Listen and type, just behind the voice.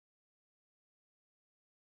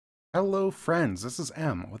Hello friends, this is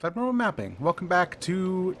M with Abnormal Mapping. Welcome back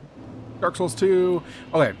to Dark Souls 2.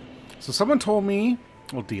 Okay, so someone told me,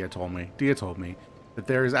 well Dia told me that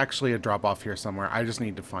there is actually a drop off here somewhere. I just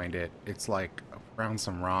need to find it. It's like around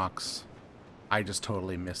some rocks. I just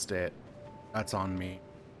totally missed it. That's on me.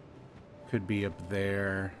 Could be up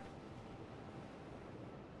there.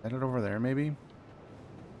 Is that it over there maybe?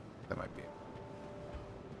 That might be it.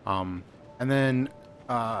 And then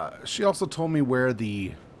she also told me where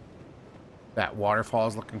that waterfall I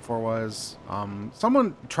was looking for was.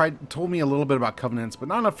 Someone told me a little bit about covenants, but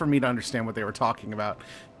not enough for me to understand what they were talking about.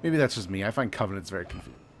 Maybe that's just me. I find covenants very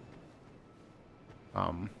confusing.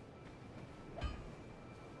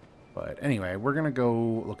 But anyway, we're gonna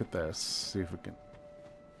go look at this, see if we can.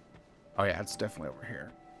 Oh yeah, it's definitely over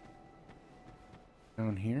here.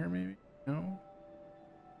 Down here, maybe? No?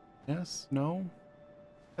 Yes? No?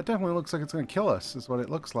 That definitely looks like it's gonna kill us, is what it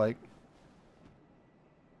looks like.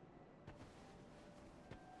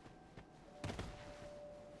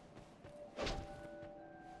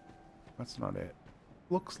 That's not it.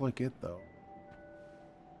 Looks like it, though.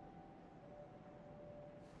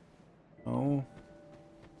 Oh.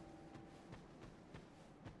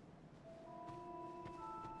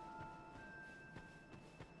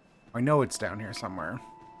 I know it's down here somewhere.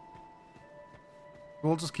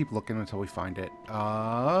 We'll just keep looking until we find it.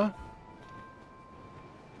 Because,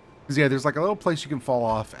 yeah, there's like a little place you can fall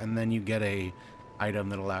off, and then you get a item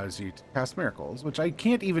that allows you to cast miracles, which I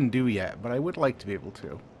can't even do yet, but I would like to be able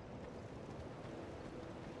to.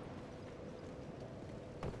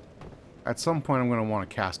 At some point, I'm going to want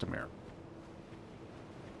to cast a miracle.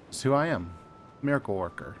 It's who I am. Miracle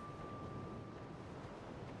worker.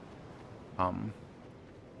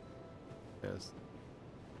 Yes.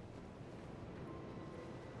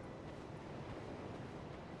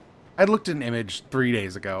 I looked at an image 3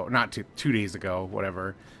 days ago. Not 2 days ago,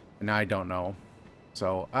 whatever. And now I don't know.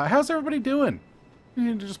 So, how's everybody doing? You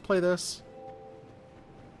need to just play this.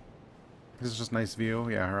 This is just nice view.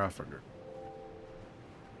 Yeah, her off.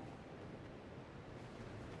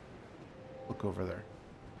 Look over there.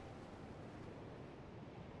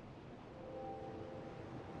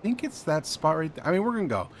 I think it's that spot right there. I mean, we're gonna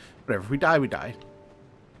go. Whatever. If we die, we die.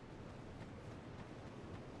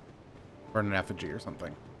 Burn an effigy or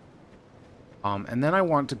something. And then I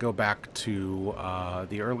want to go back to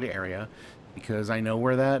the early area because I know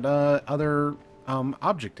where that other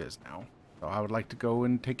object is now. So I would like to go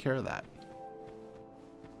and take care of that.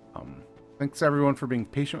 Thanks everyone for being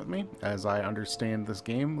patient with me as I understand this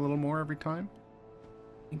game a little more every time.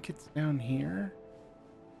 I think it's down here.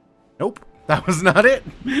 Nope, that was not it.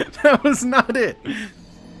 That was not it.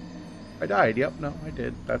 I died. Yep, no, I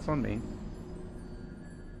did. That's on me.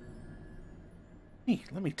 Hey,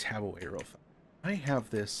 let me tab away real fast. I have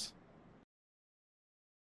this.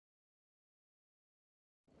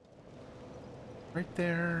 Right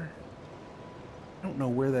there. I don't know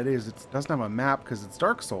where that is. It doesn't have a map because it's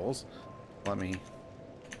Dark Souls. Let me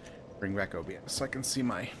bring back OBS so I can see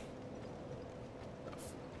my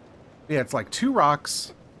stuff. Yeah, it's like 2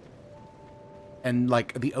 rocks and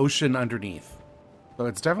like the ocean underneath. So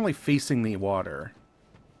it's definitely facing the water.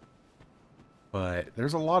 But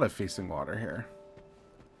there's a lot of facing water here.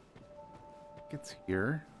 It's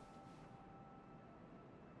here.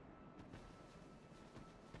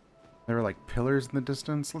 There are like pillars in the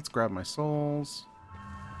distance. Let's grab my souls.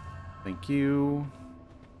 Thank you.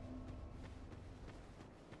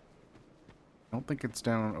 I don't think it's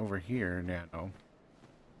down over here. Yeah, no.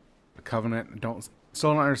 The Covenant.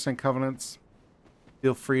 Still don't understand covenants.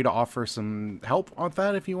 Feel free to offer some help on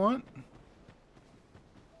that if you want.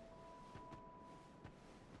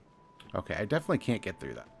 Okay, I definitely can't get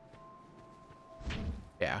through that.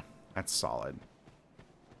 Yeah, that's solid.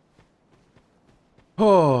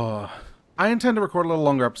 Oh, I intend to record a little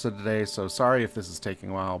longer episode today, so sorry if this is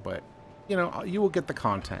taking a while, but, you know, you will get the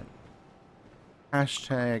content.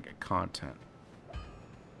 Hashtag content.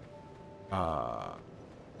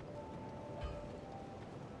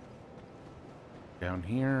 Down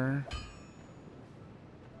here.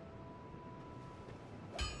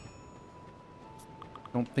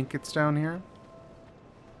 Don't think it's down here.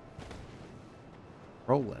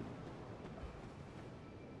 Rolling.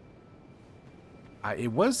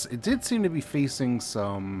 It did seem to be facing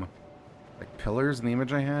some like pillars in the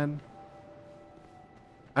image I had.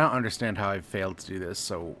 I don't understand how I failed to do this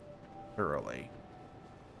so thoroughly.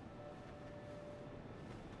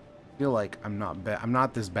 I feel like I'm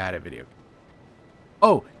not this bad at video.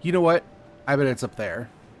 Oh, you know what? I bet it's up there.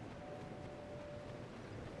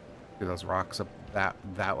 See those rocks up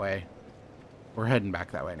that way. We're heading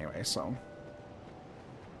back that way anyway, so.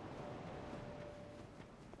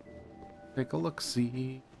 Take a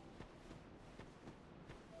look-see.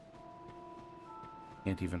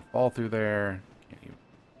 Can't even fall through there. Can't even...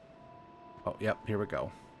 Oh, yep, here we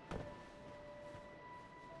go.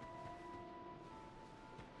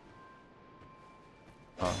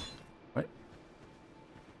 What?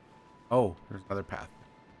 Oh, there's another path.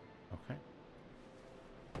 Okay.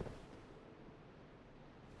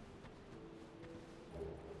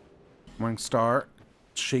 Morning Star,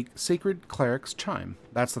 Sacred Cleric's Chime.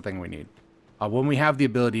 That's the thing we need. When we have the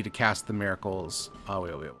ability to cast the miracles... Oh,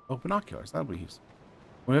 wait. Oh, binoculars. That'll be useful.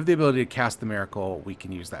 When we have the ability to cast the miracle, we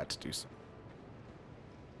can use that to do so.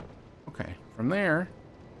 Okay. From there,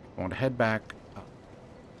 I want to head back up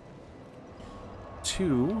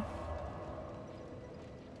to...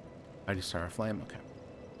 Mighty Star of Flame. Okay.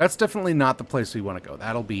 That's definitely not the place we want to go.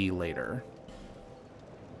 That'll be later.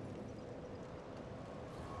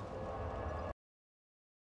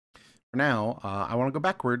 For now, I want to go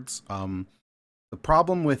backwards. The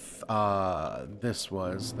problem with this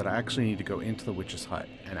was that I actually need to go into the witch's hut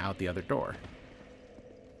and out the other door.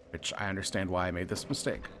 Which I understand why I made this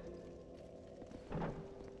mistake.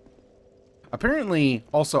 Apparently,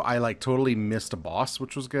 also, I, like, totally missed a boss,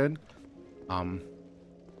 which was good.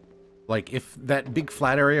 Like, if that big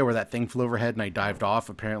flat area where that thing flew overhead and I dived off,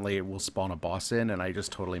 apparently it will spawn a boss in, and I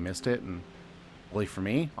just totally missed it, and really for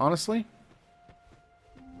me, honestly.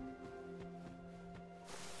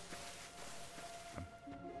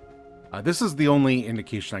 This is the only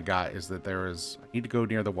indication I got, is that there is... I need to go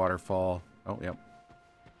near the waterfall. Oh, yep.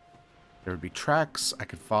 There would be tracks. I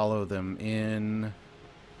could follow them in...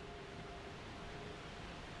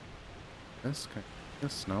 This?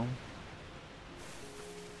 This? No.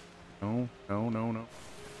 No.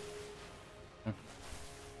 Okay.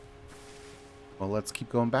 Well, let's keep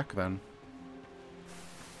going back then.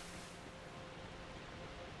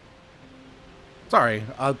 Sorry,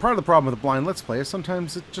 part of the problem with the blind Let's Play is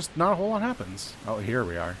sometimes it just not a whole lot happens. Oh, here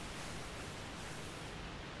we are.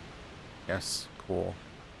 Yes, cool.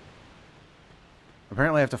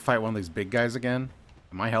 Apparently I have to fight one of these big guys again.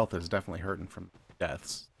 My health is definitely hurting from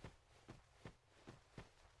deaths.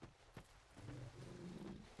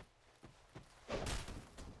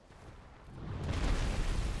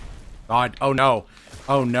 God, oh no.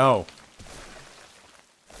 Oh no.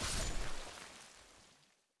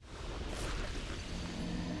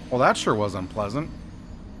 Well, that sure was unpleasant.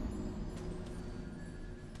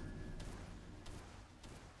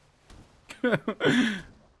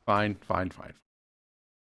 Fine.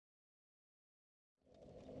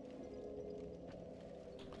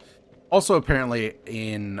 Also, apparently,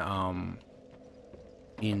 in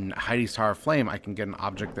Heidi's Tower of Flame, I can get an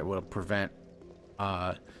object that will prevent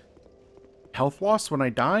health loss when I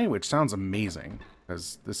die, which sounds amazing,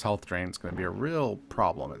 because this health drain is going to be a real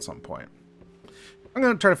problem at some point. I'm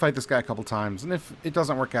going to try to fight this guy a couple times, and if it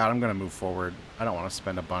doesn't work out, I'm going to move forward. I don't want to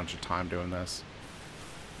spend a bunch of time doing this.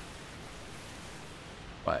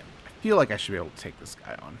 But I feel like I should be able to take this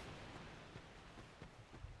guy on.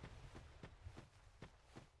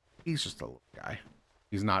 He's just a little guy.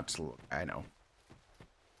 He's not just a little guy, I know.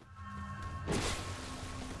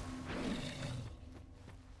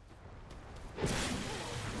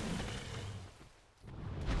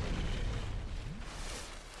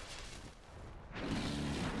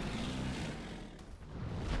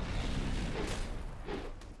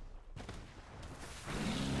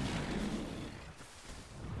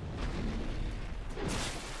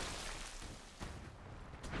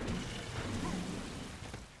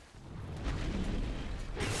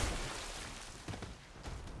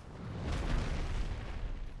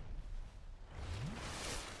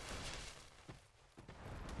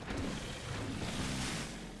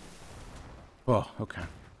 Oh, okay.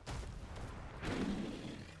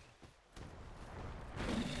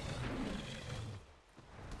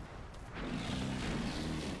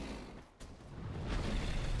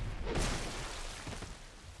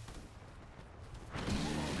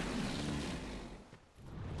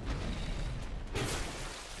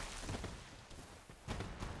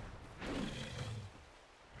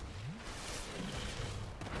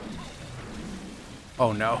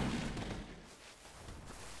 Oh no.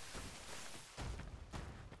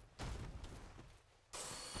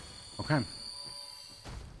 Okay.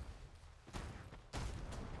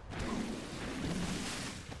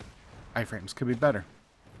 Iframes could be better.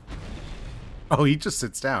 Oh, he just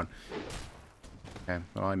sits down. Okay,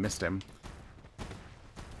 well, I missed him.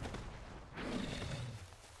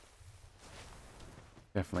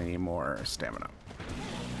 Definitely need more stamina.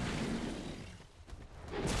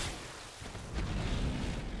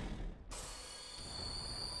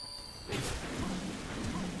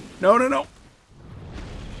 No, no, no!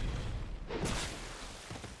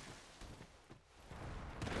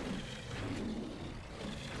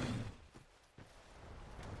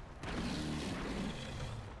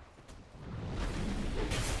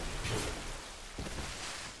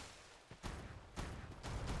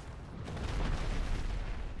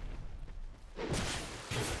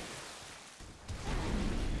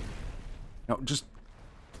 No, just...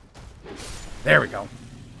 There we go.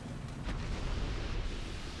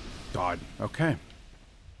 God. Okay.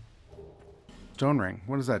 Stone ring.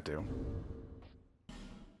 What does that do?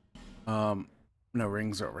 No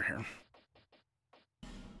rings over here.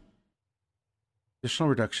 Additional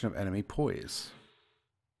reduction of enemy poise.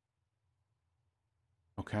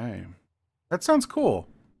 Okay. That sounds cool.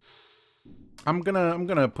 I'm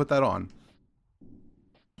gonna put that on.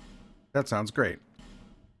 That sounds great.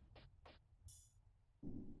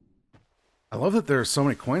 I love that there are so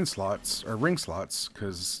many coin slots, or ring slots,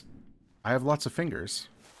 because I have lots of fingers.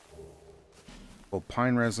 Well,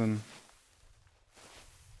 pine resin.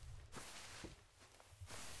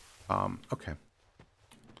 Okay.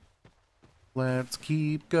 Let's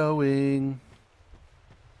keep going.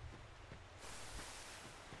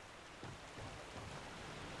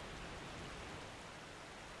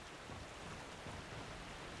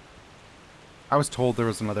 I was told there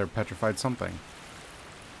was another petrified something.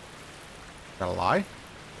 Is that a lie?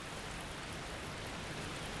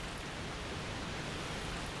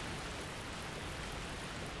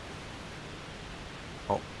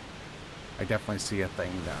 Oh. I definitely see a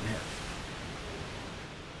thing down here.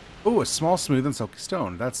 Ooh, a small, smooth, and silky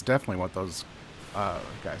stone. That's definitely what those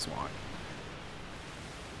guys want.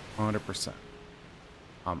 100%.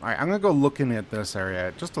 Alright, I'm gonna go looking at this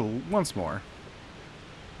area just once more.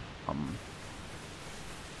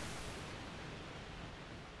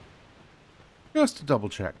 Just to double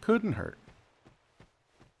check. Couldn't hurt.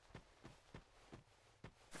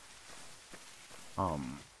 Okay,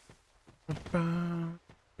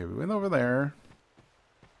 we went over there.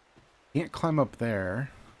 Can't climb up there.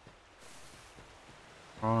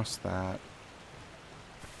 Cross that.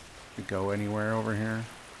 To go anywhere over here.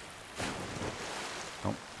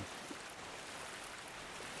 Nope.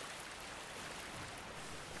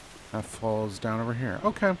 That falls down over here.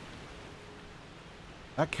 Okay.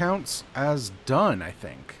 That counts as done, I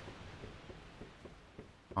think.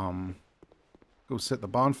 Go sit at the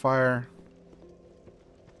bonfire.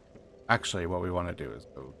 Actually, what we want to do is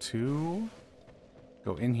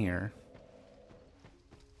go in here.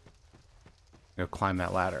 Go climb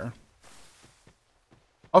that ladder.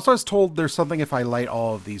 Also, I was told there's something if I light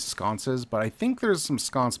all of these sconces, but I think there's some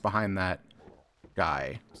sconce behind that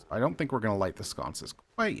guy. So I don't think we're going to light the sconces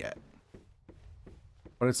quite yet.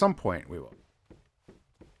 But at some point, we will.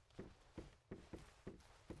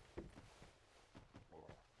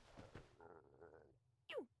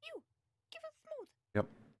 Yep.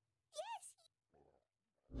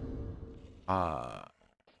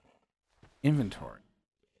 Inventory.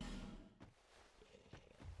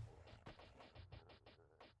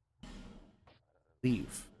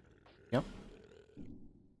 Leave. Yep.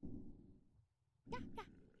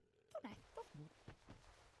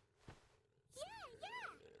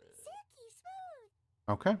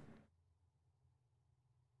 Okay.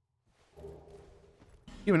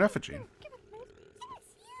 Human effigy.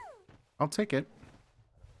 I'll take it.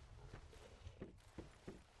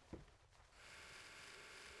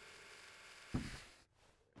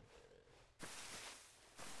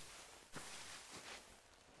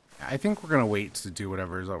 I think we're going to wait to do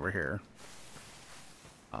whatever is over here.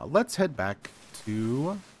 Let's head back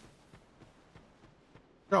to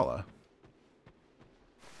Jala.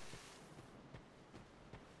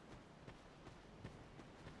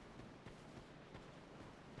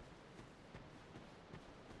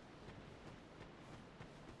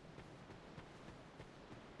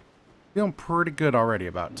 Feeling pretty good already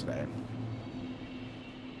about today.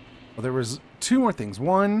 Well, there was two more things.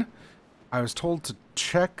 One, I was told to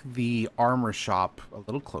check the armor shop a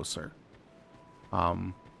little closer.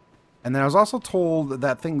 And then I was also told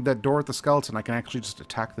that door with the skeleton, I can actually just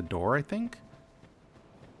attack the door, I think.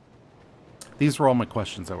 These were all my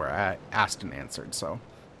questions that were asked and answered, so.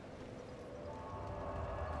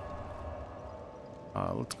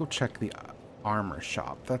 Let's go check the armor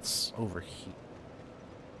shop. That's over here.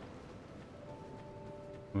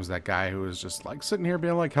 It was that guy who was just like sitting here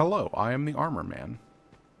being like, hello, I am the armor man.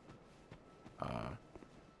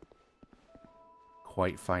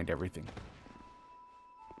 Quite find everything.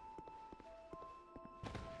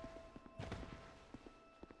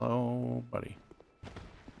 Hello, buddy.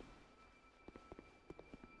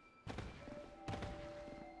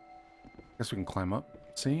 Guess we can climb up.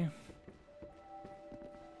 See?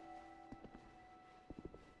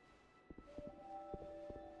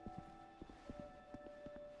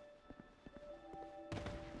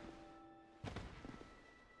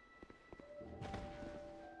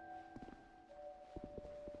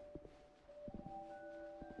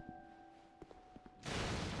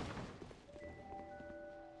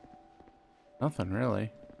 Nothing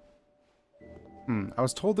really. I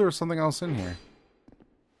was told there was something else in here.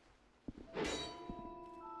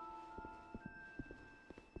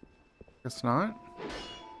 Guess not.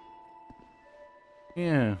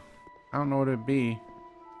 Yeah. I don't know what it'd be.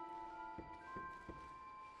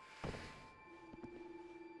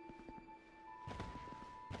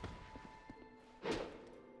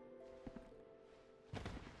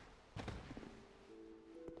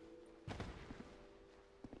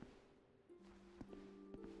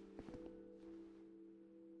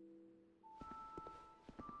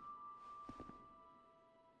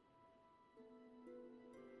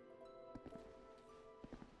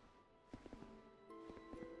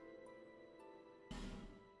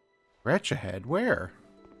 Wretch ahead? Where?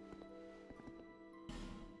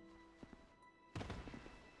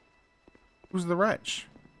 Who's the wretch?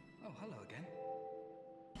 Oh, hello again.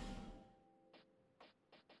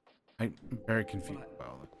 I'm very confused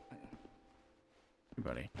about it. Hey,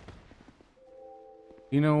 buddy.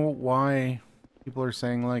 You know why people are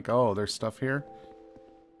saying, like, oh, there's stuff here?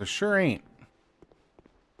 There sure ain't.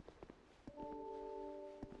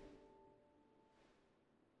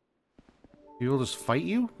 People just fight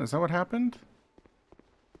you? Is that what happened?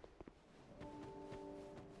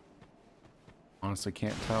 Honestly,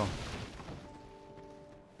 can't tell.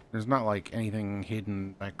 There's not, like, anything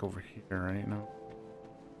hidden back over here, right? No.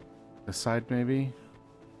 This side, maybe?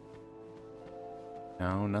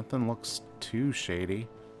 No, nothing looks too shady.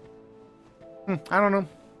 I don't know.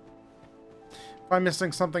 If I'm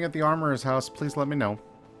missing something at the armorer's house, please let me know.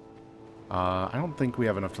 I don't think we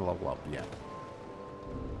have enough to level up yet.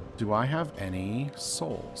 Do I have any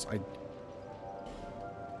souls?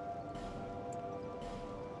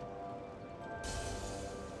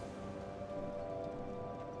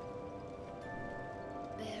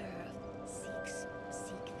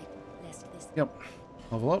 Yep.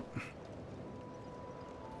 Level up.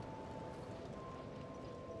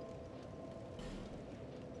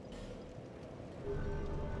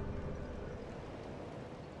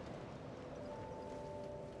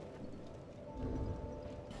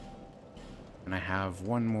 And I have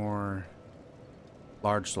one more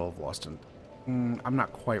large soul of lost. And I'm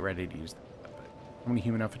not quite ready to use that. But how many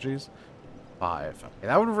human effigies? 5. Okay,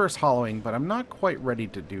 that would reverse hollowing, but I'm not quite ready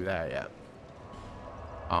to do that yet.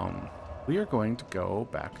 We are going to go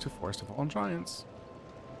back to Forest of Fallen Giants.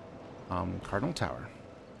 Cardinal Tower.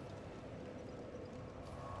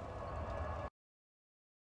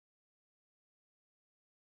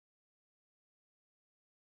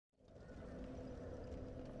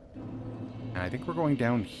 And I think we're going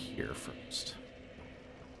down here first.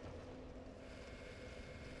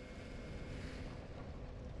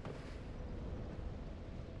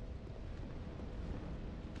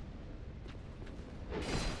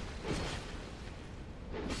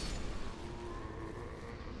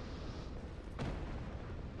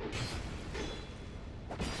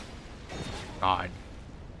 God.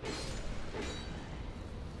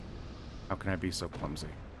 How can I be so clumsy?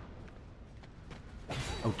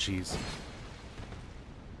 Oh, jeez.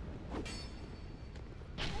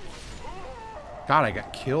 God, I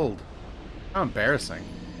got killed. How embarrassing.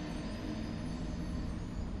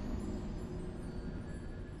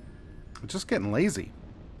 I'm just getting lazy.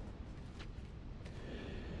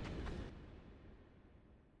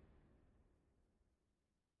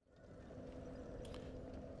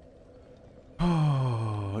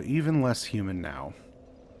 Oh, even less human now.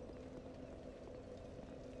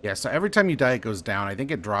 Yeah, so every time you die, it goes down. I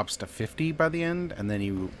think it drops to 50 by the end, and then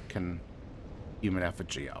you can human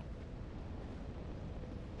effigy up.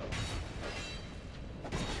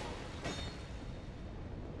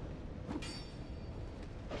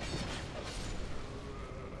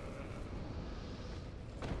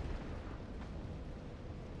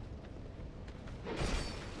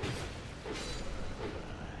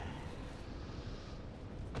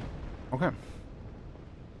 Okay.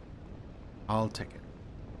 I'll take it.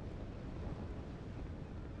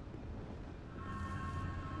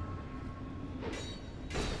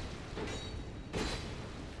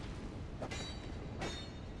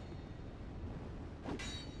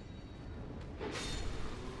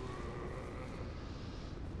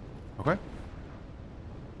 Okay.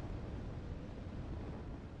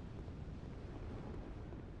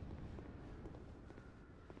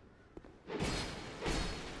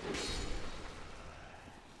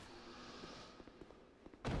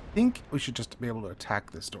 I think we should just be able to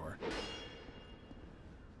attack this door.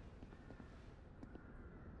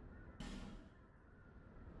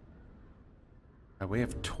 By way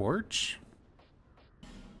of torch?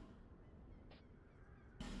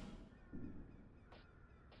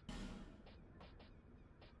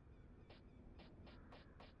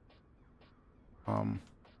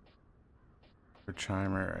 For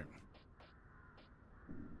chimer, right.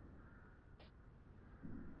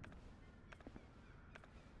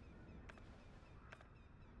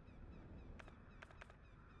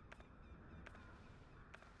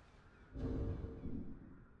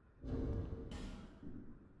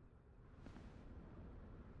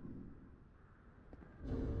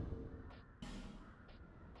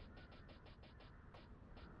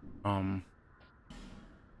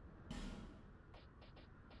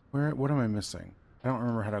 What am I missing? I don't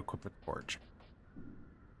remember how to equip a torch.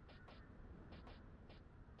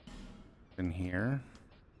 In here?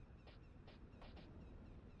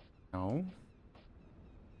 No.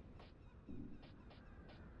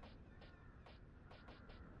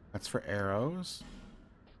 That's for arrows.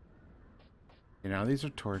 Okay, now these are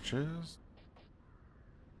torches.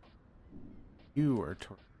 You are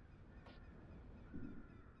torch. You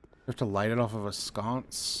have to light it off of a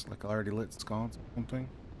sconce, like already lit sconce or something.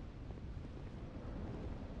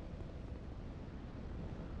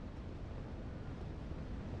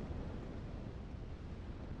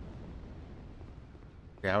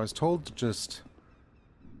 Yeah, I was told to just...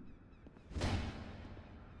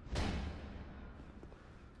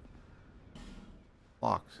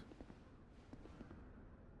 Locked.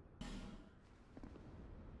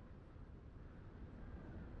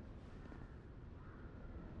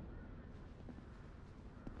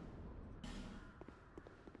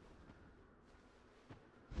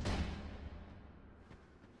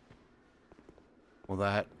 Will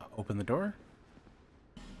that open the door?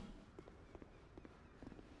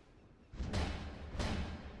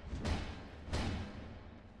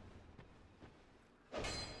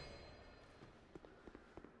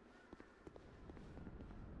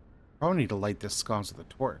 Probably need to light this sconce with a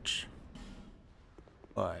torch.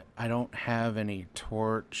 But I don't have any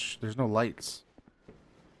torch. There's no lights.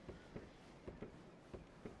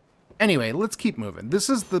 Anyway, let's keep moving. This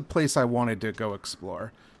is the place I wanted to go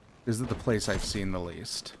explore. This is the place I've seen the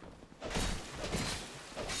least.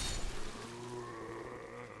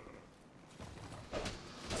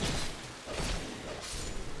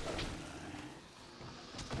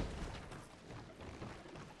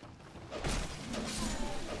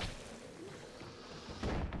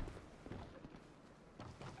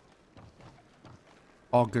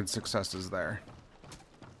 All good successes there.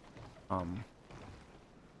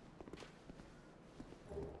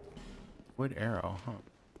 Wood arrow, huh?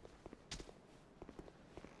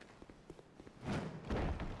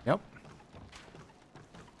 Yep.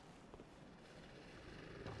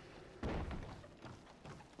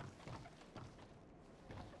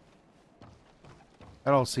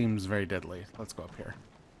 That all seems very deadly. Let's go up here.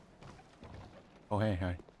 Oh, hey,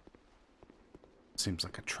 hi. Seems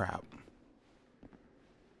like a trap.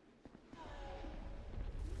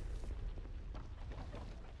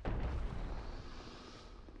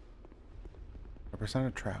 Represent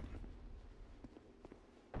a trap.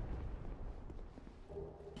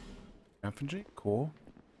 Effigy? Cool.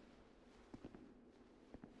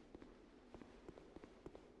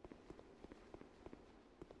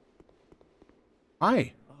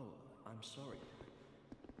 Hi. Oh, I'm sorry.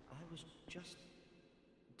 I was just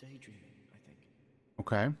daydreaming, I think.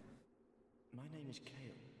 Okay. My name is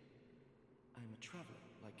Kale. I'm a traveler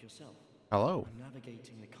like yourself. Hello. I'm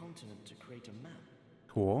navigating the continent to create a map.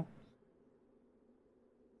 Cool.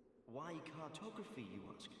 Why cartography, you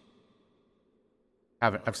ask?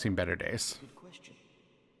 I've seen better days. Good question.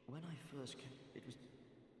 When I first came, it was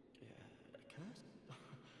a curse.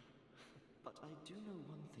 But I do know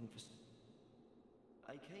one thing for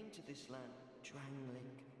I came to this land,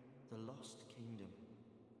 Drangleic, the Lost Kingdom.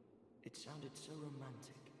 It sounded so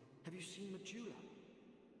romantic. Have you seen Majula?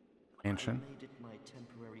 Mansion. I made it my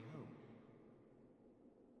temporary home.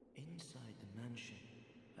 Inside the mansion,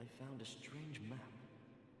 I found a strange map,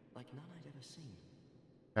 like none I'd ever seen.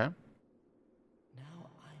 Okay. Now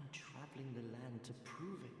I'm traveling the land to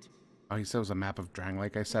prove it. Oh, he said it was a map of Drang.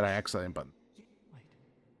 Like I said, I accidentally button. Wait,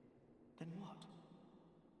 then what?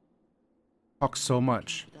 Talk so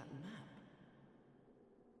much. That map.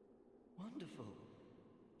 Wonderful.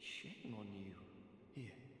 Shame on you.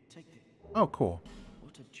 Here, take this. Oh, cool.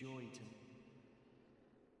 What a joy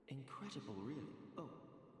to... Incredible, really. Oh,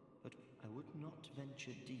 but I would not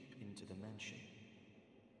venture deep into the mansion.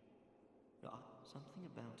 Something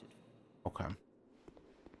about it. Okay.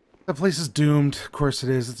 The place is doomed. Of course it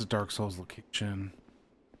is. It's a Dark Souls location.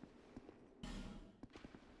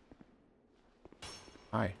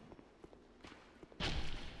 Hi.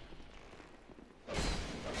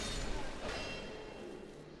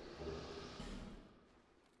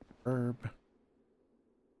 Herb.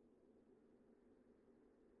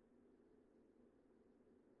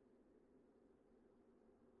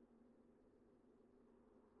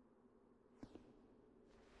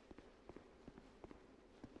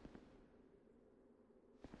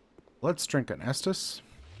 Let's drink an Estus.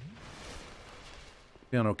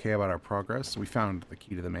 Feeling okay about our progress. We found the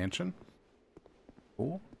key to the mansion.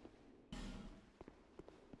 Cool.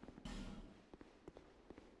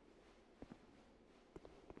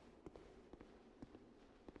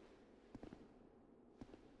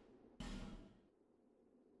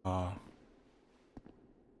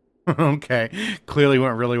 Okay. Clearly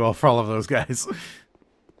went really well for all of those guys.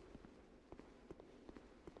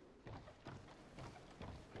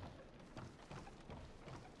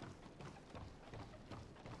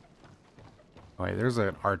 Oh, wait, there's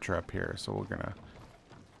an archer up here, so we're gonna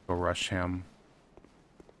go rush him.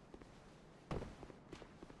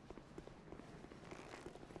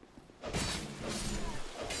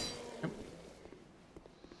 Yep.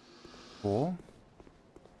 Cool.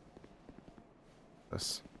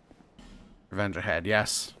 This. Revenge ahead.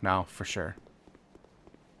 Yes. No, for sure.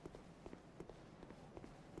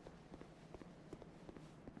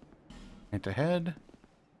 Hint ahead.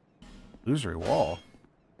 Illusory wall.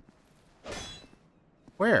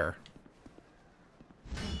 Where?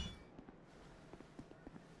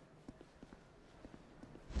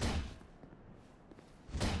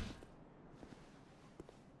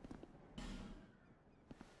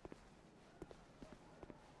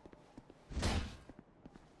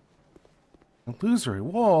 Illusory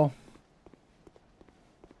wall?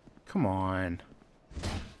 Come on. You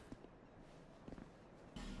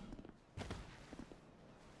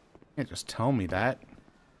can't just tell me that.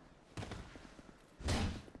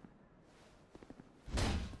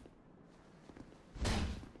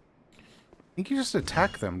 I think you just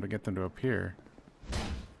attack them to get them to appear.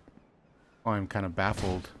 Oh, I'm kind of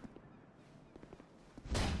baffled.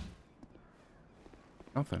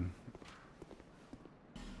 Nothing.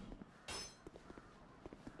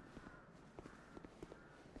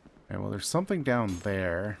 Okay, well, there's something down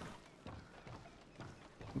there.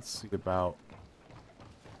 Let's see about...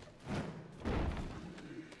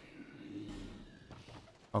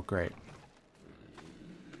 Oh, great.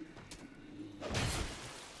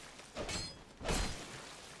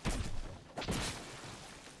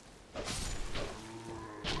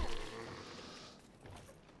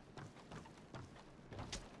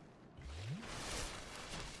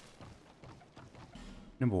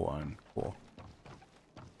 Nimble one. Cool.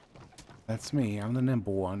 That's me. I'm the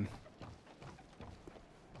nimble one.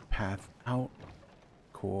 Path out.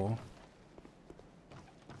 Cool.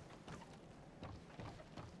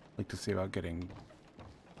 Like to see about getting...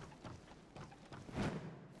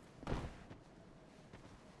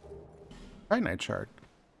 Titanite shard.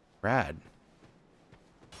 Rad.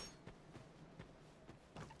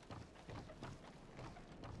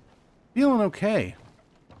 Feeling okay.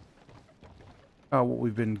 What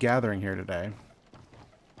we've been gathering here today.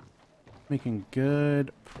 Making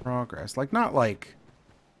good progress. Like, not like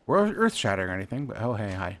we're earth-shattering or anything, but oh,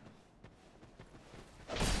 hey, hi.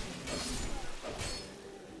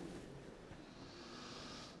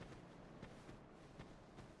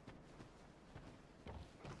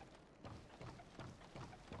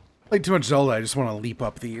 Played too much Zelda, I just want to leap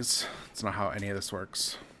up these. That's not how any of this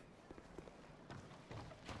works.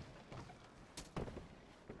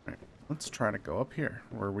 Let's try to go up here,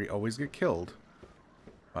 where we always get killed.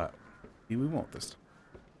 But maybe we won't this time.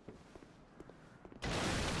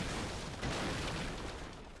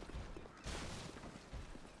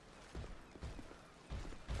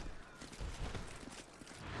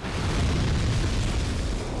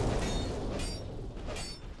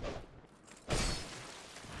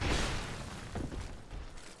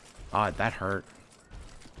 Ah, that hurt.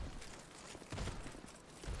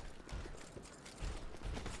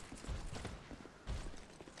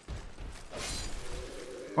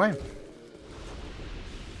 Why?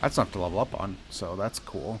 That's enough to level up on, so that's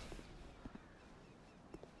cool.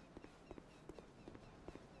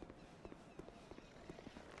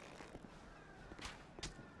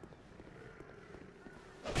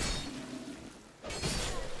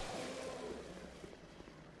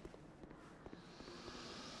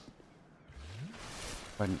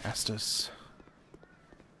 An Estus.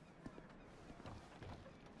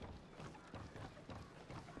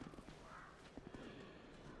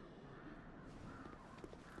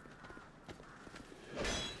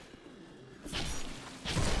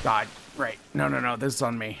 God, right. No, no, no, this is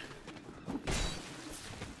on me.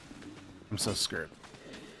 I'm so screwed.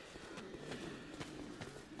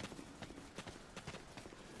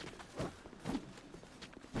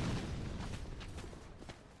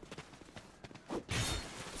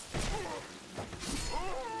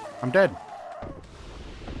 I'm dead.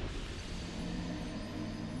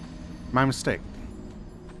 My mistake.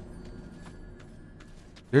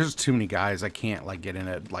 There's too many guys. I can't like get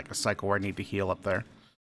in like a cycle where I need to heal up there.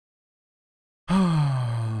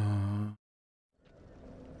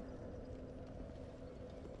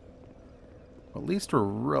 At least we're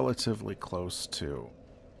relatively close to.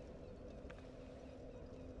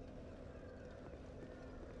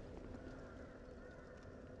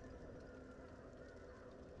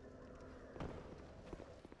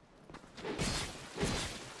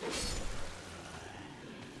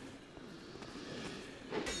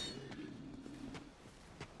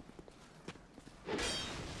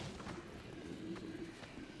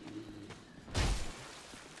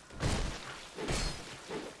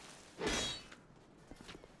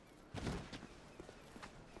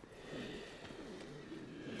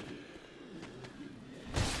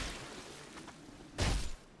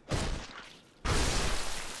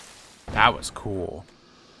 That was cool.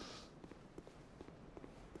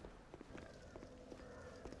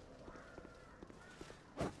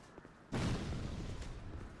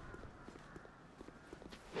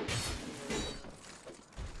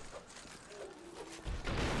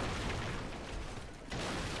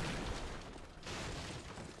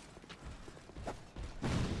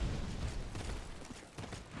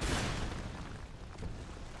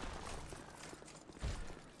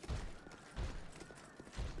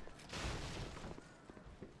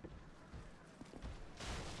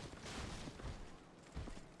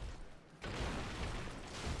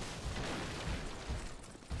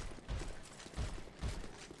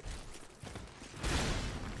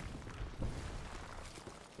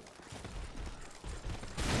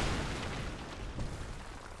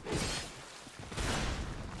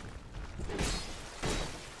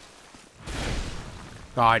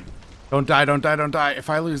 God, don't die, don't die, don't die. If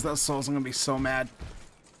I lose those souls, I'm gonna be so mad.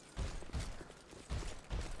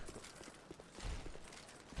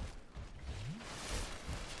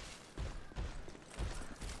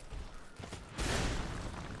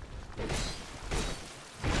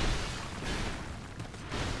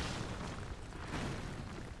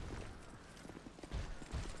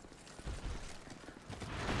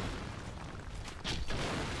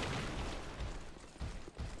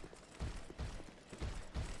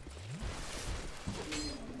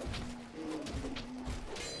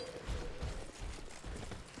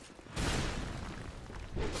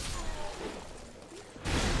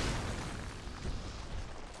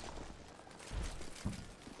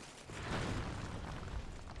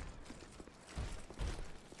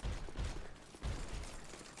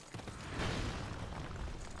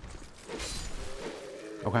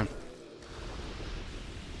 Okay.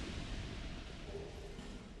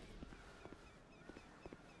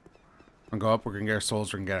 I'll go up, we're gonna get our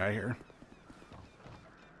souls, we can get out of here.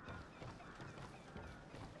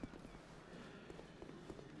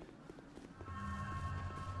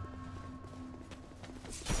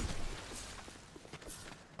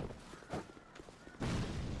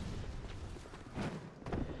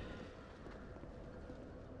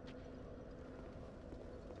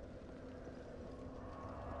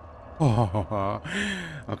 Oh,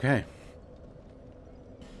 okay.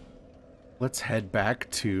 Let's head back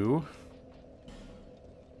to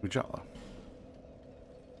Ujala.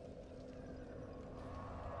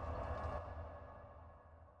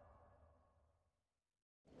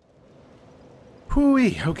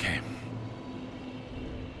 Hooey, okay. I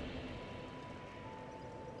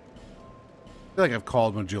feel like I've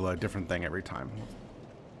called Majula a different thing every time.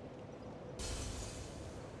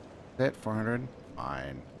 Hit 400.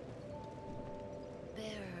 Fine.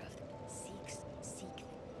 Bearer of the seek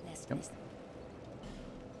less Yep. wisdom.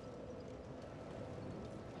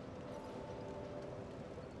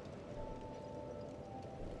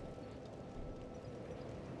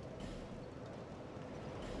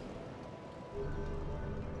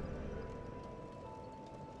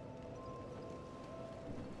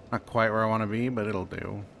 Not quite where I want to be, but it'll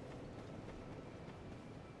do.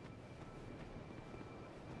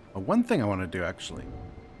 One thing I want to do, actually.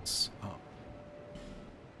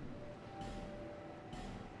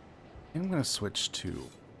 I'm going to switch to...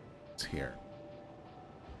 It's here.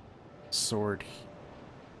 Sword.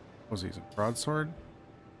 What was he using? Broadsword?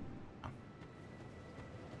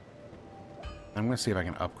 I'm going to see if I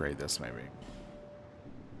can upgrade this, maybe.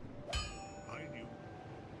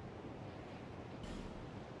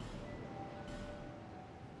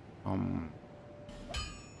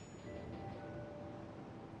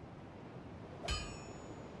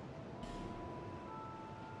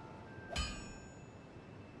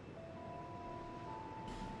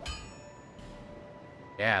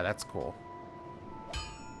 Yeah, that's cool.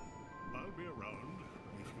 I'll be around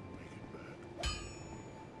if you make it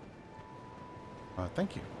back.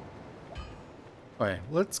 Thank you. Okay,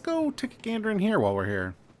 let's go take a gander in here while we're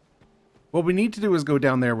here. What we need to do is go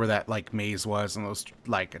down there where that, like, maze was and those,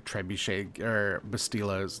 like, a trebuchet or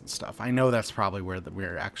bastillas and stuff. I know that's probably where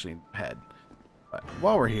we're actually head. But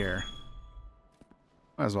while we're here,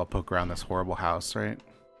 might as well poke around this horrible house, right?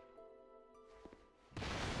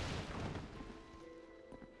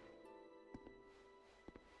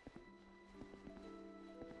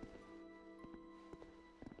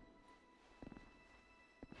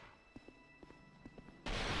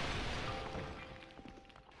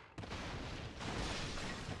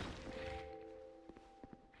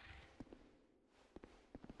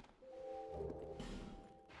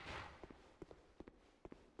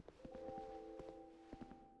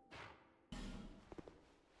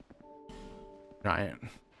 Giant.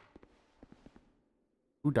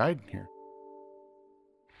 Who died here?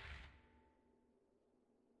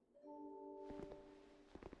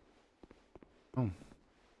 Oh.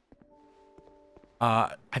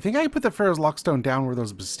 I think I put the Pharaoh's Lockstone down where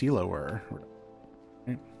those Bastilla were.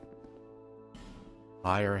 Right.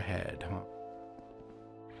 Fire ahead, huh?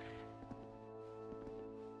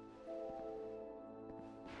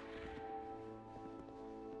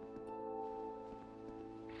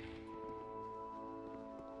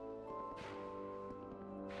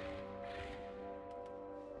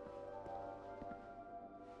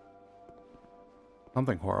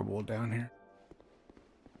 Something horrible down here.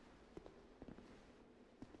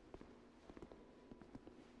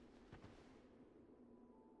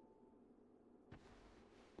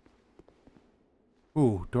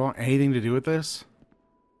 Ooh, do I want anything to do with this?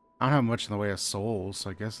 I don't have much in the way of souls, so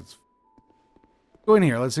I guess it's... Go in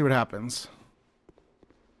here, let's see what happens.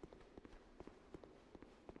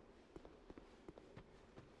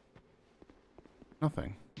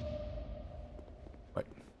 Nothing. What?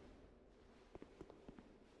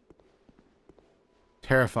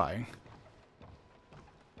 Terrifying.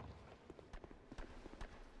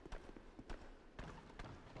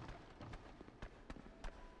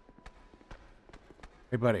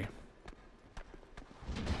 Hey, buddy.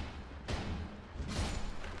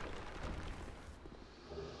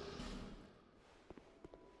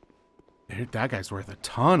 Dude, that guy's worth a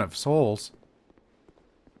ton of souls.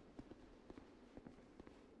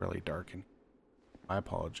 Really dark in. My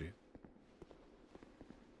apology.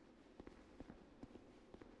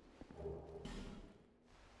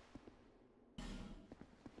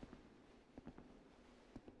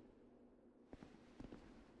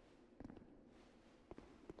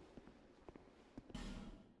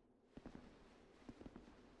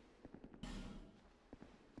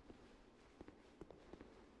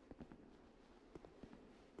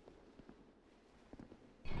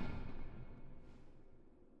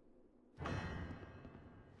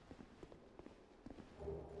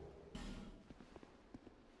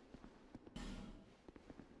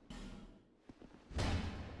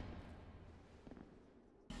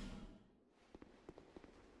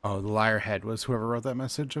 Oh, the liar head was whoever wrote that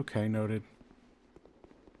message? Okay, noted.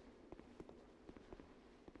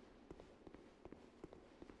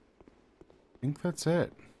 I think that's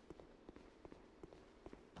it.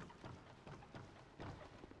 A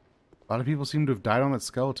lot of people seem to have died on that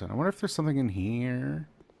skeleton. I wonder if there's something in here.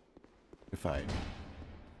 If I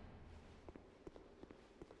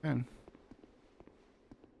can.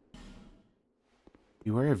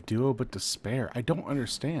 Beware of duo but despair. I don't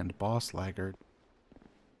understand. Boss laggard.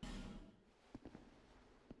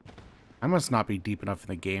 I must not be deep enough in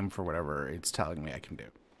the game for whatever it's telling me I can do.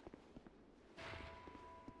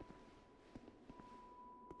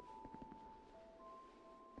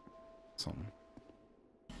 Awesome.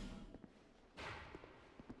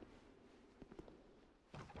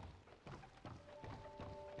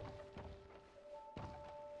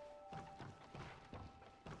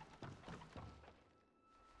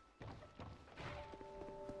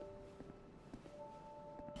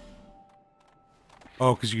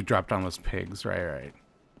 Oh, because you dropped on those pigs. Right, right.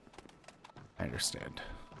 I understand.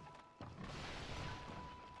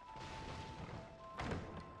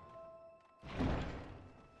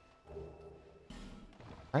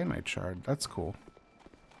 Cyanide shard. That's cool.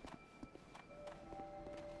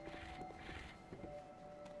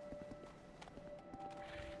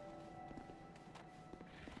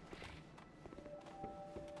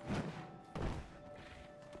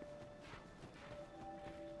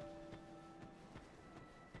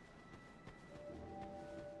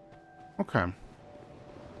 Okay.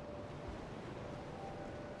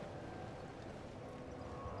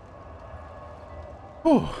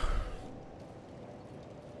 Oh.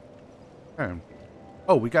 Okay.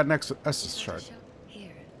 Oh, we got an Estus shard.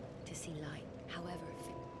 Here to see light, however.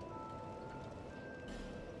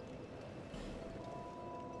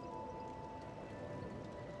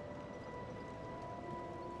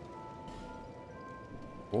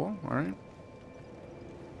 Cool. All right.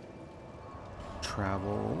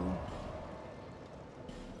 Travel.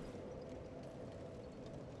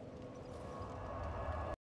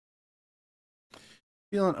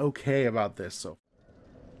 Feeling okay about this, so.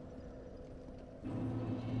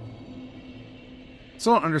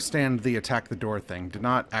 Still don't understand the attack the door thing. Did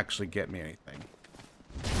not actually get me anything.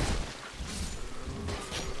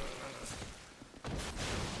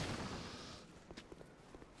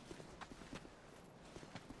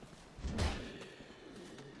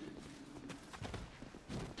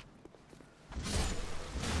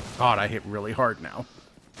 God, I hit really hard now.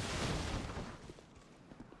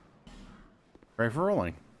 Ready for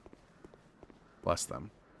rolling. Bless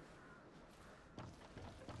them.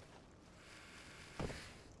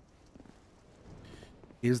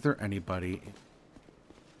 Is there anybody?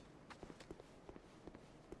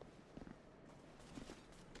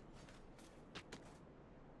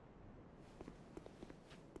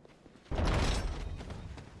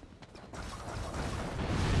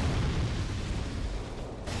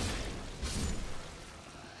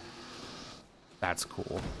 That's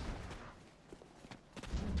cool.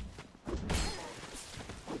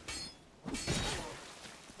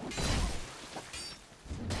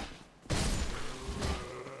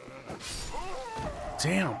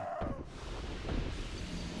 Damn.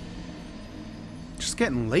 Just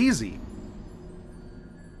getting lazy.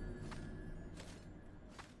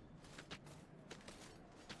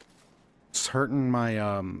 It's hurting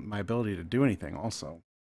my my ability to do anything also.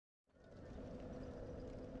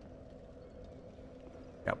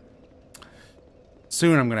 Yep.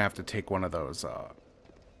 Soon I'm gonna have to take one of those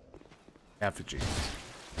effigies.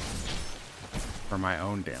 For my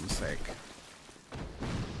own damn sake.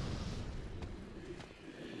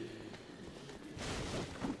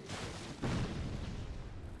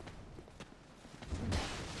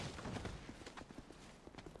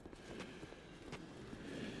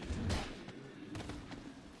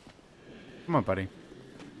 Come on, buddy.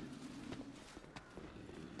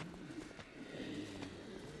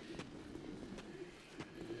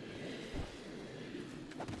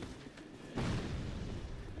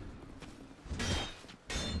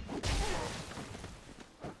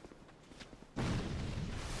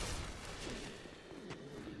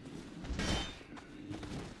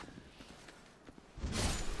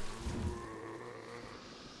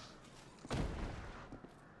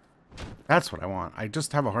 That's what I want. I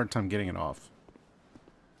just have a hard time getting it off.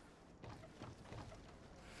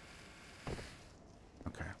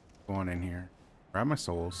 Okay. Go on in here. Grab my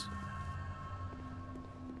souls.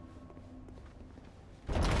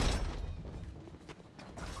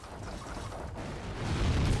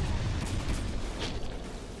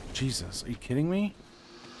 Jesus, are you kidding me?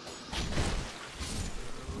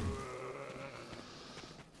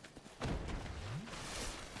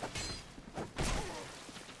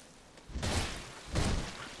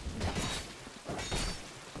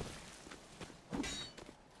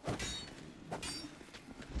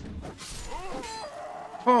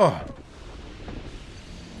 Oh.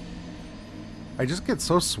 I just get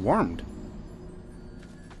so swarmed.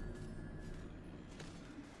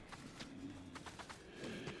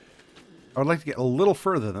 I would like to get a little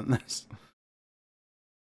further than this.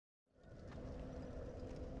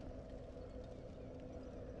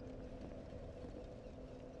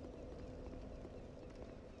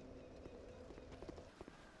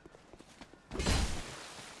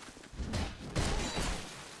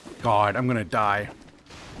 God, I'm gonna die.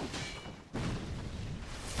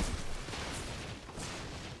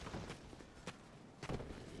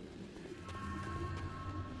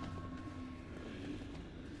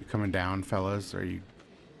 You coming down, fellas? Or are you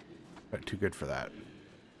too good for that?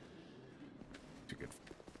 Too good.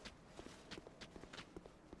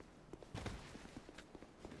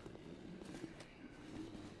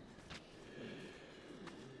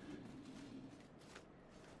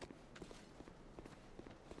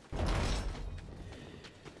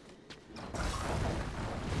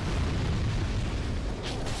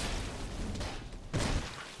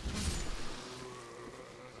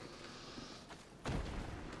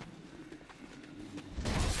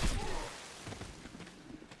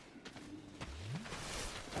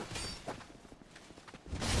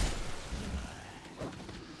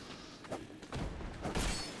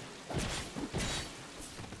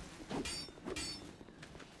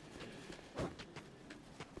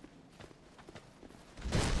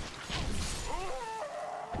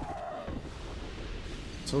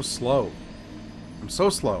 So slow. I'm so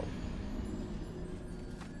slow.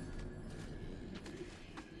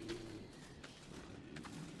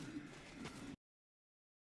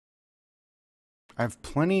 I have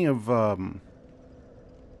plenty of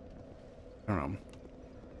I don't know.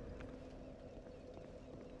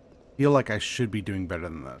 Feel like I should be doing better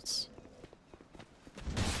than this.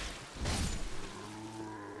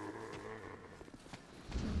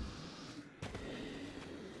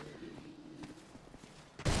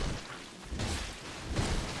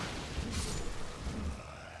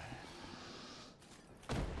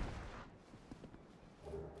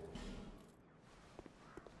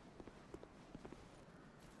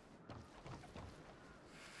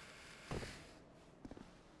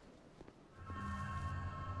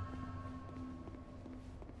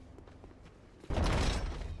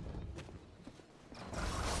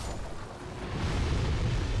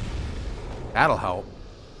 That'll help.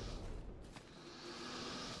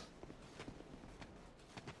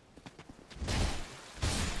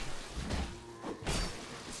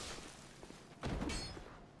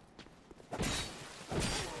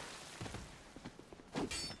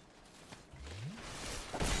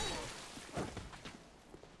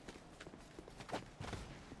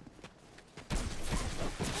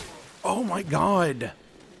 Oh my god!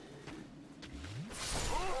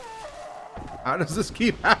 How does this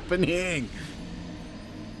keep happening?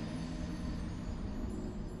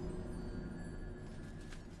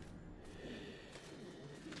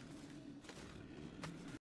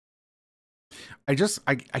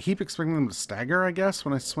 I keep expecting them to stagger, I guess,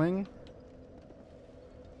 when I swing.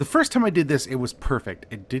 The first time I did this, it was perfect.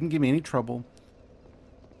 It didn't give me any trouble.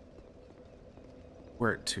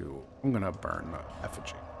 Where to? I'm gonna burn the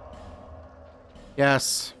effigy.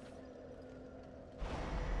 Yes.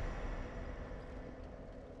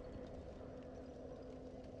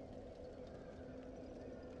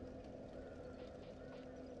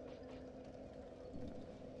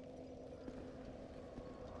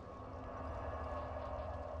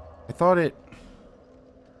 I thought it...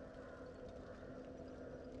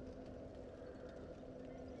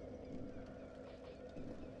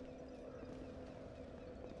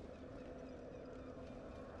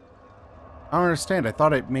 I don't understand. I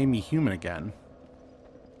thought it made me human again.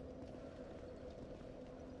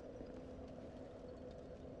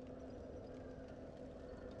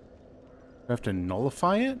 Do I have to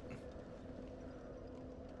nullify it?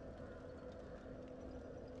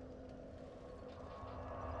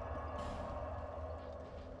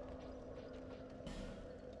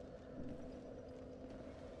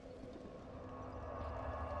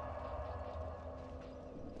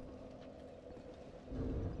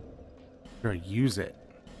 Or use it?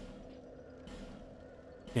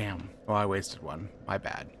 Damn. Well, I wasted one. My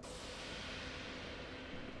bad.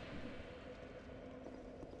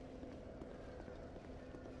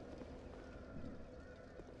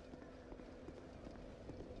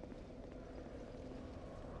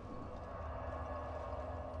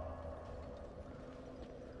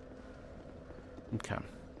 Okay.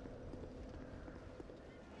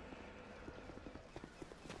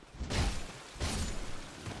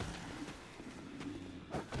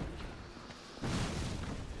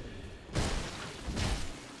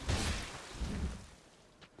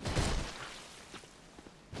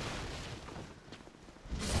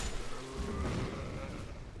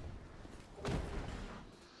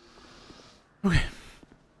 Okay.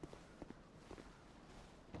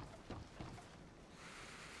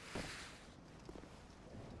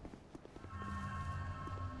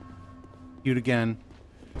 Cute again.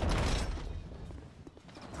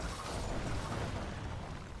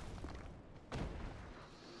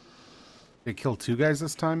 Did kill two guys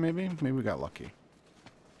this time, maybe? Maybe we got lucky.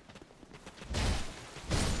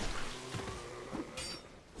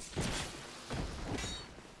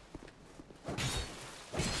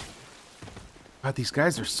 God, these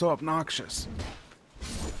guys are so obnoxious.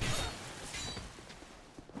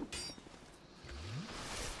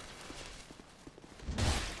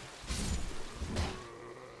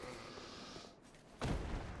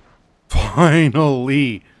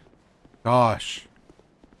 Finally! Gosh.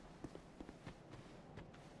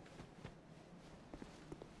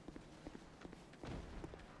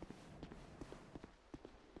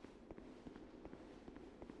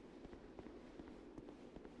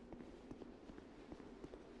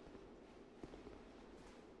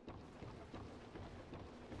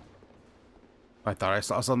 I thought I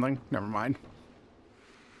saw something. Never mind.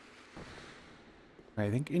 I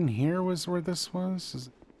think in here was where this was. Is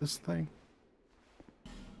it this thing?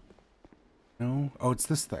 No? Oh, it's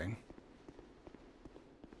this thing.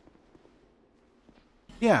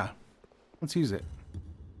 Yeah. Let's use it.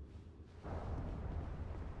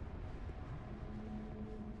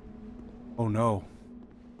 Oh no.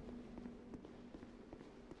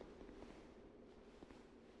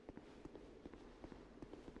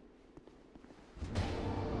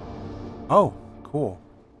 Oh, cool.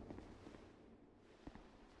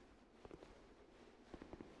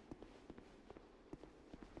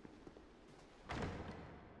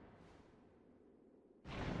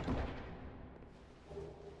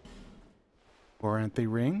 Corinthi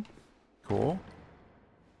ring. Cool.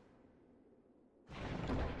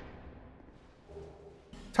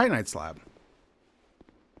 Titanite slab.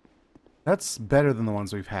 That's better than the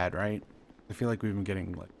ones we've had, right? I feel like we've been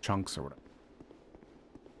getting like chunks or whatever.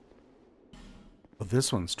 But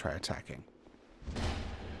this one's try attacking.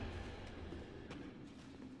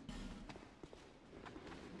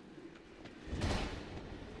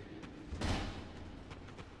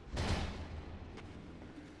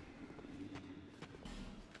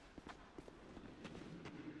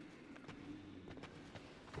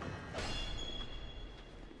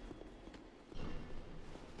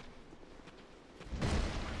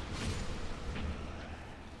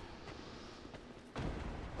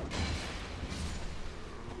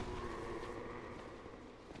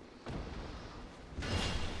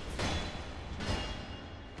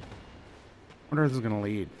 Wonder if this is gonna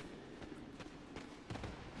lead.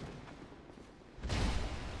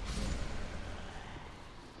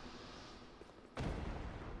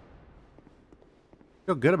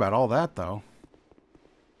 Feel good about all that though.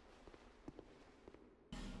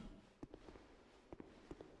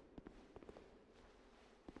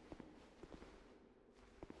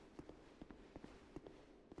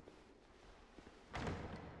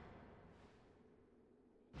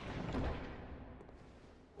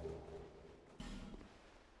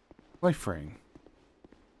 Life ring.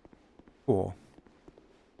 Cool.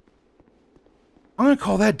 I'm gonna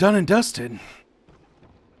call that done and dusted.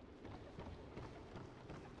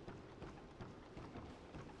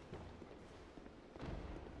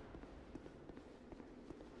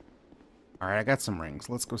 Alright, I got some rings.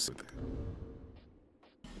 Let's go see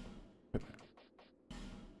that.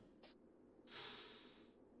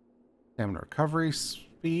 Stamina recovery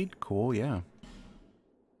speed. Cool, yeah.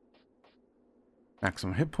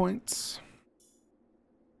 Maximum hit points.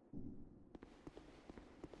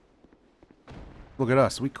 Look at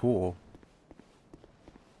us, we cool.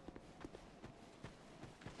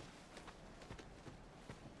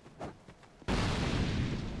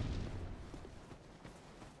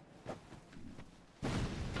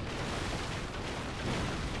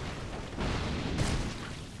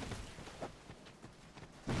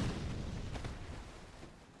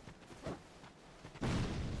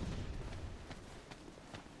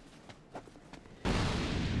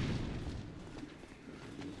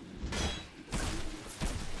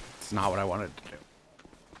 It's not what I wanted to do.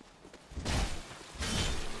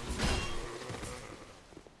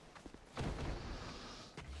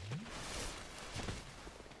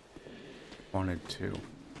 Wanted to.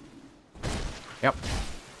 Yep.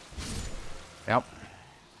 Yep.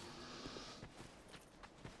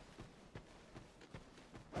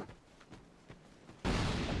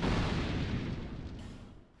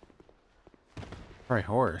 Try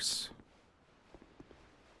horse.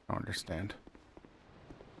 I don't understand.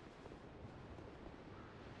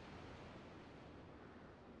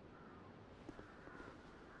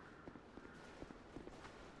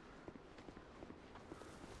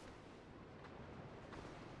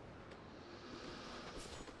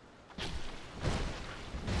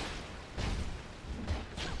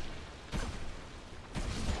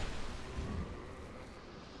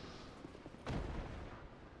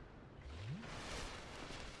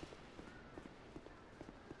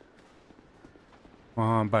 Come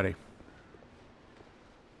on, buddy.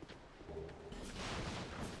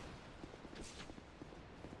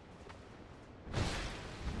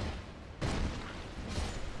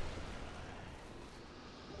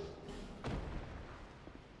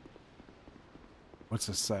 What's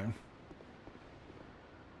this say?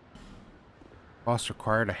 Boss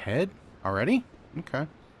required a head? Already? Okay.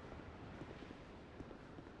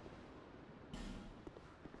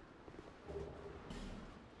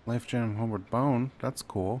 Life gem homeward bone. That's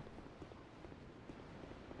cool.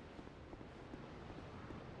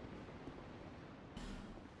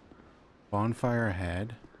 Bonfire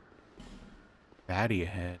ahead. Baddie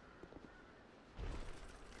ahead.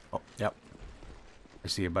 Oh, yep. I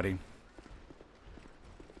see you, buddy.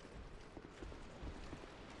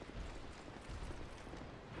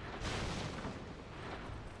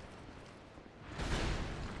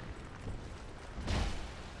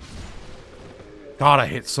 God, I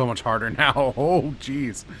hit so much harder now. Oh,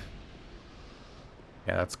 jeez.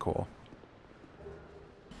 Yeah, that's cool.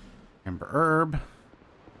 Amber herb.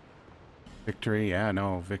 Victory. Yeah,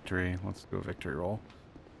 no, victory. Let's do a victory roll.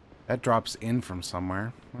 That drops in from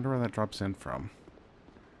somewhere. I wonder where that drops in from.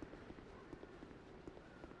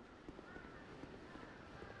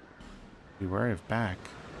 Be wary of back.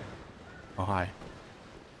 Oh, hi.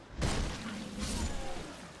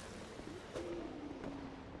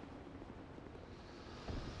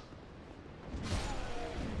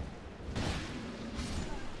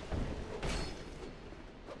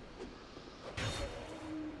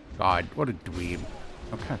 God, what a dweeb.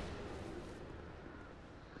 Okay.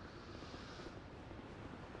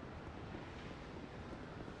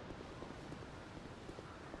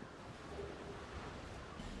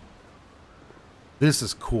 This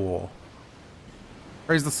is cool.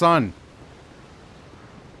 Praise the sun.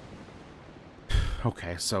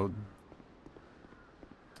 Okay, so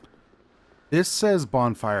this says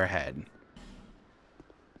bonfire head.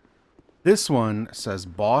 This one says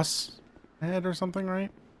boss head or something,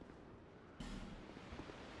 right?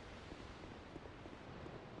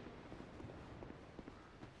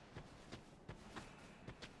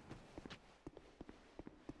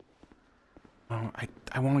 Oh,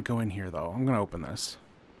 I want to go in here, though. I'm going to open this.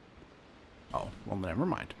 Oh, well, never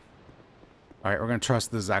mind. All right, we're going to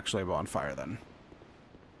trust this is actually a bonfire, then.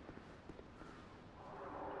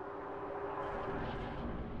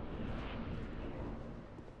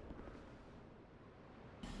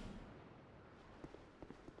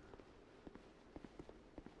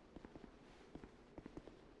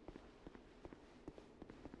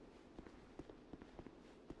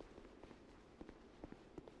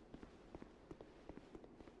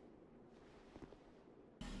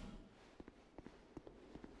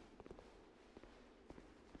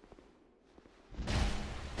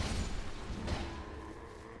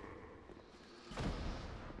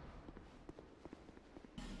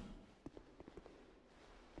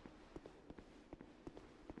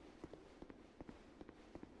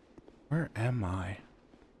 Where am I?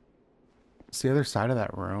 It's the other side of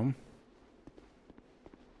that room.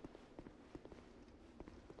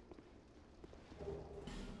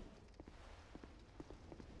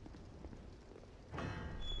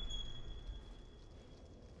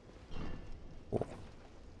 Cool.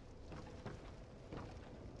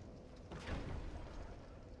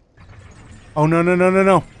 Oh, no, no, no, no,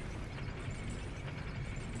 no.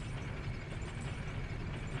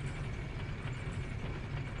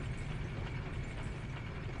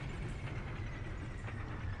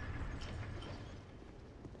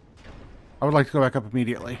 I would like to go back up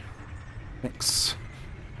immediately. Thanks.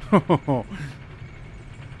 Okay,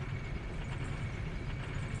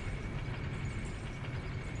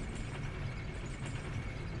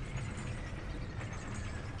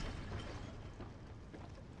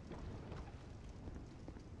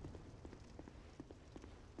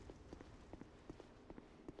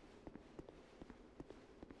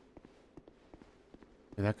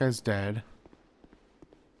 that guy's dead.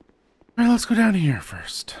 All right, let's go down here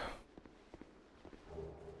first.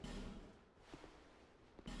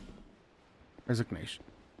 Resignation.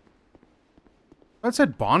 That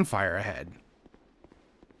said bonfire ahead.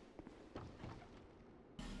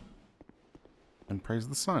 And praise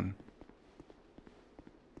the sun.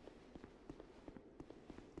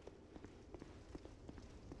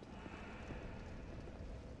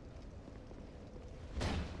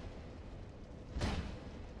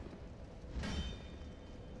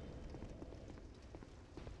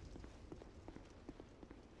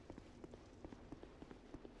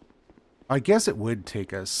 I guess it would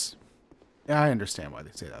take us... Yeah, I understand why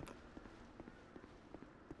they say that.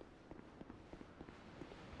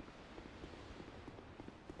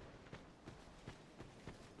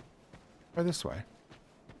 Try this way.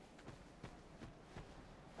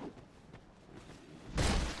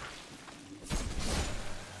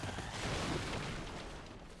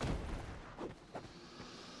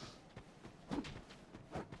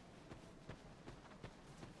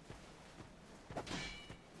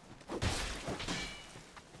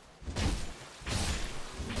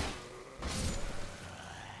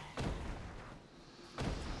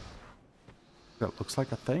 That looks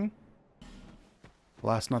like a thing.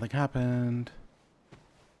 Last nothing happened.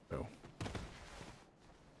 Oh.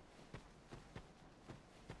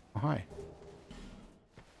 Oh, hi.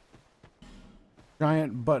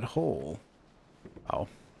 Giant butthole. Oh,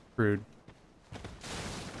 rude.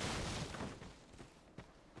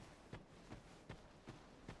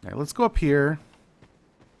 Okay, let's go up here.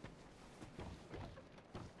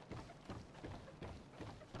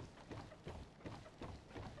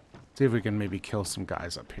 See if we can maybe kill some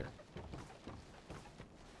guys up here.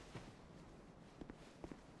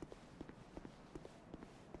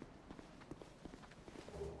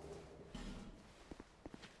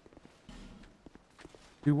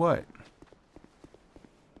 Do what?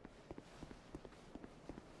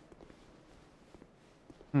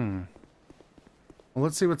 Well,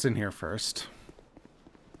 let's see what's in here first.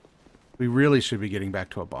 We really should be getting back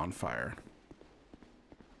to a bonfire.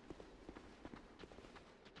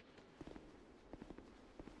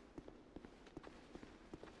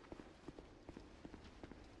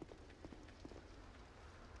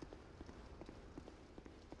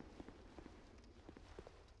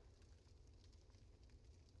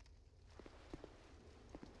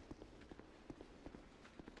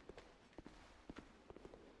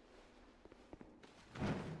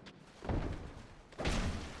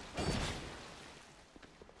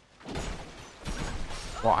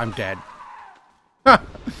 Well, I'm dead.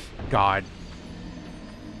 God.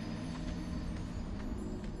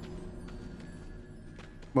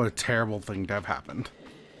 What a terrible thing to have happened.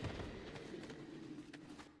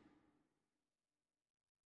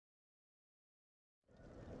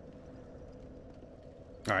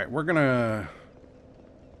 Alright, we're gonna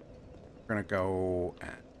go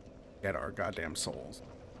and get our goddamn souls.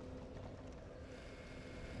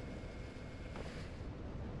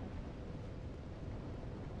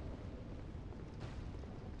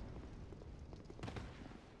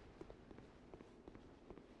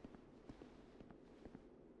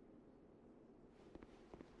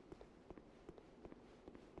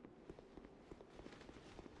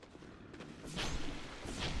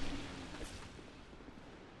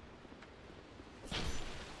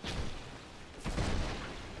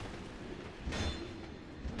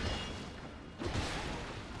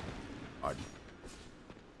 God.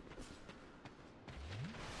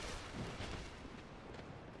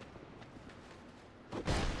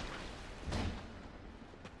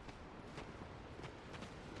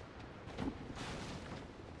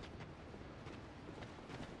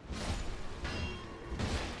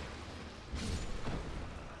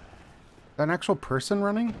 Is that an actual person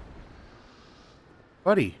running?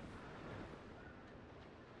 Buddy.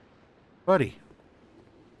 Buddy.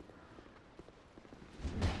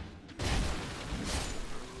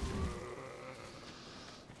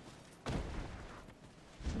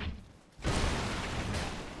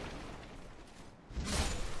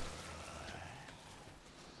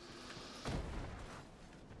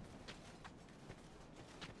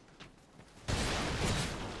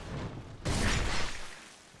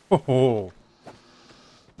 Oh,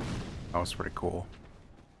 that was pretty cool.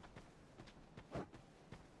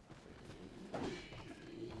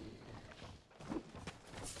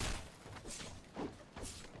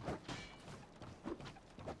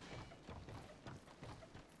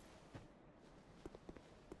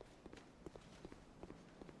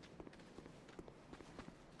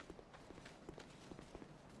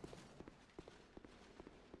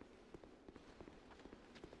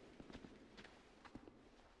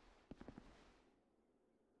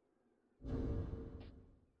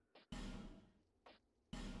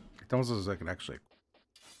 It almost looks like it actually.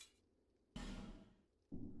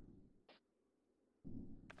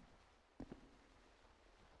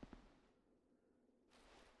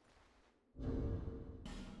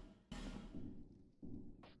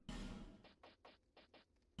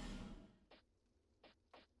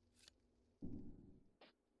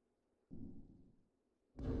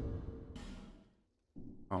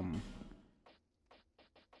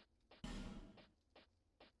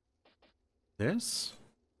 This?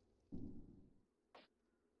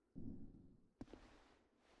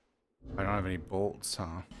 I don't have any bolts,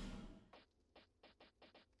 huh?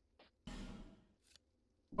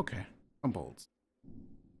 Okay, some bolts.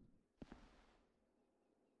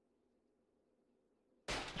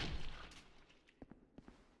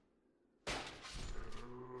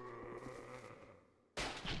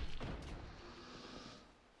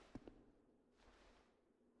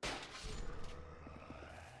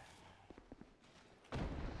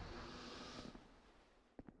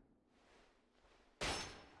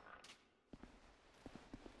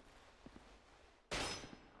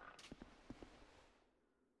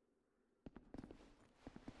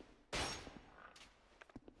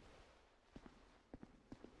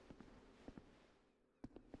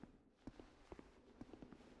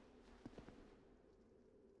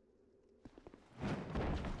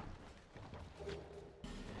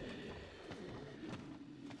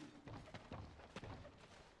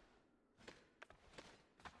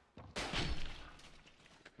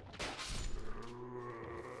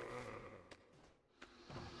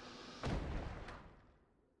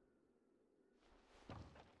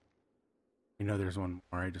 You know, there's one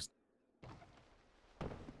more. I just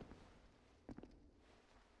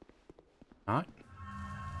not.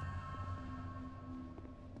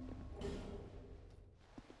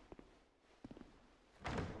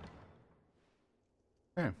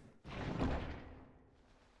 Okay.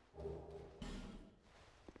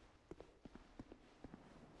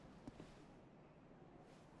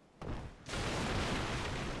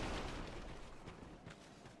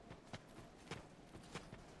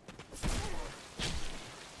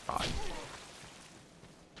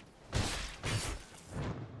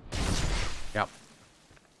 Yep.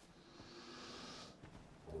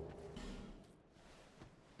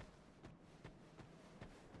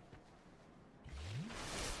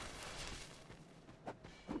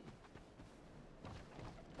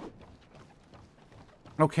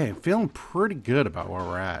 Okay, feeling pretty good about where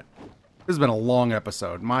we're at. This has been a long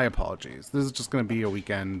episode. My apologies. This is just going to be a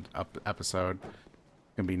weekend episode.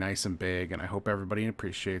 It's going to be nice and big, and I hope everybody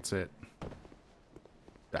appreciates it.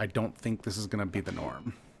 I don't think this is going to be the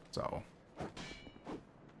norm, so...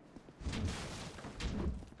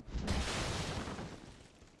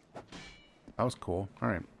 That was cool.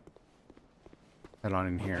 Alright. Head on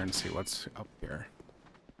in here and see what's up here.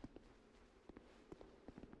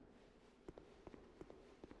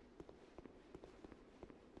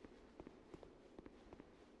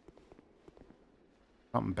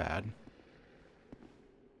 Something bad.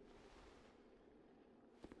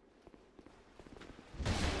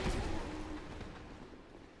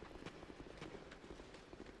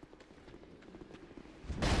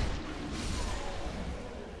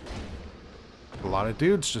 A lot of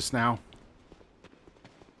dudes just now.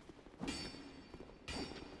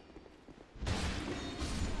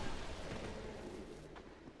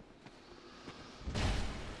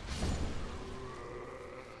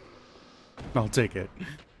 I'll take it.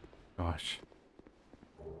 Gosh.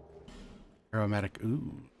 Aromatic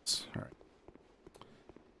ooze. Alright.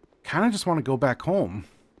 Kind of just want to go back home.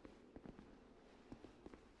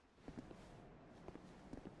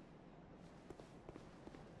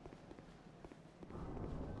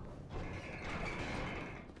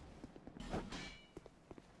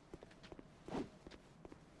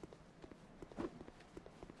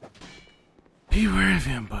 Beware of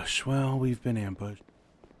ambush. Well, we've been ambushed.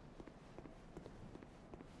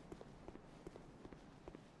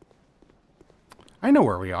 I know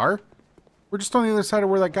where we are. We're just on the other side of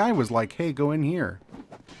where that guy was like, hey, go in here.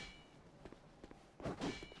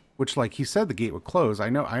 Which, like, he said the gate would close. I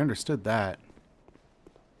know, I understood that.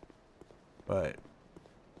 But...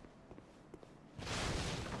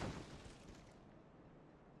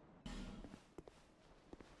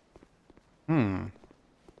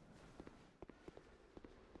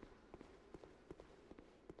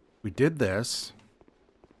 We did this.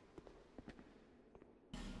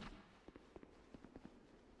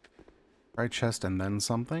 Try chest and then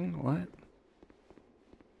something? What?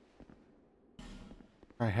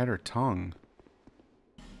 Try head or tongue.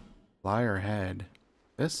 Lie or head.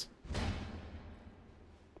 This?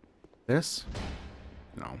 This?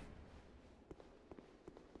 No.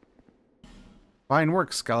 Fine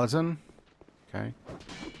work, skeleton. Okay.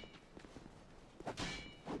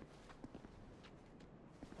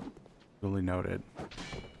 Duly noted.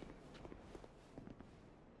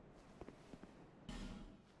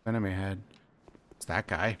 Enemy head. It's that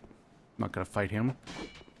guy. I'm not gonna fight him.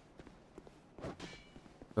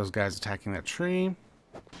 Those guys attacking that tree.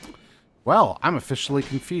 Well, I'm officially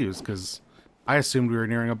confused because I assumed we were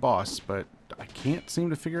nearing a boss, but I can't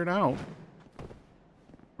seem to figure it out.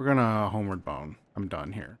 We're gonna homeward bone. I'm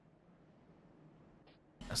done here.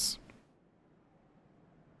 Yes.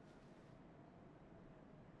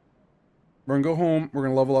 We're gonna go home. We're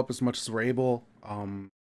gonna level up as much as we're able.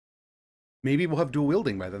 Maybe we'll have dual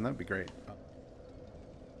wielding by then. That'd be great.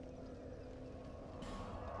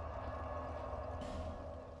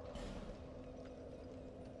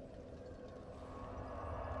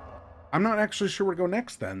 I'm not actually sure where to go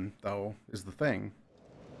next then, though, is the thing.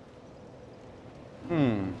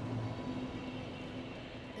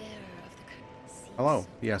 Hello.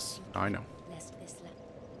 Yes, I know.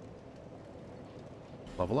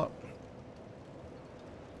 Level up.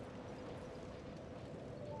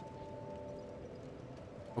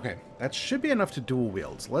 Okay, that should be enough to dual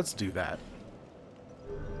wield. So let's do that.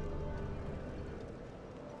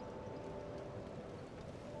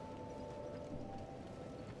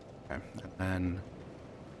 Okay, and then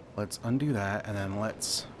let's undo that, and then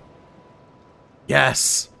let's...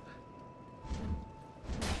 Yes!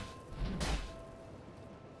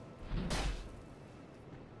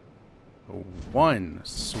 One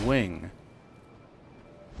swing.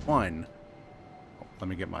 One. Oh, let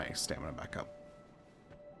me get my stamina back up.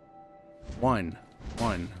 One.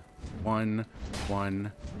 Okay,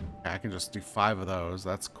 I can just do 5 of those.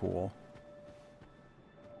 That's cool.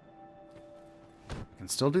 I can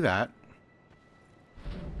still do that.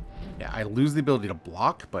 Yeah, I lose the ability to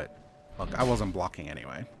block, but look, I wasn't blocking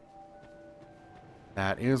anyway.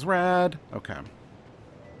 That is rad. Okay.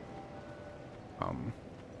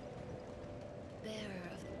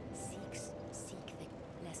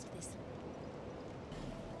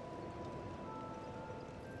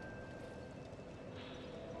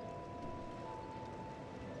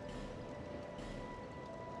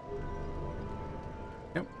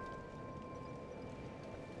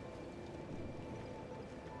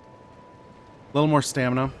 A little more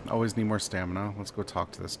stamina. Always need more stamina. Let's go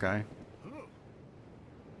talk to this guy.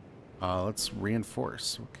 Let's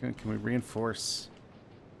reinforce. Can we reinforce?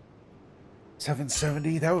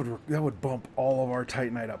 770. That would bump all of our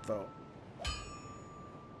Titanite up though.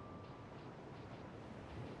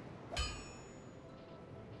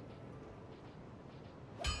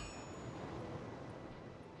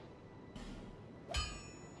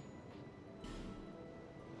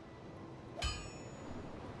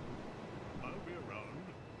 I'll be around.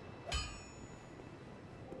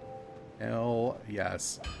 Hell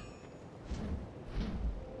yes.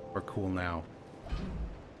 We're cool now.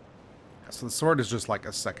 So the sword is just like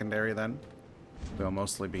a secondary then. They'll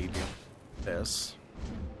mostly be this.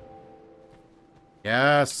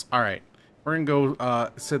 Yes. All right. We're going to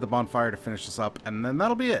go sit at the bonfire to finish this up, and then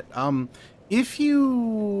that'll be it. If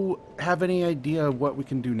you have any idea what we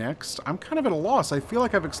can do next, I'm kind of at a loss. I feel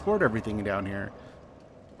like I've explored everything down here.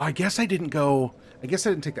 I guess I didn't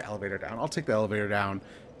take the elevator down. I'll take the elevator down.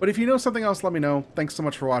 But if you know something else, let me know. Thanks so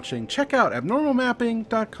much for watching. Check out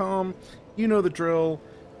abnormalmapping.com. You know the drill.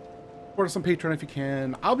 Support us on Patreon if you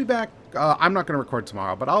can. I'll be back. I'm not going to record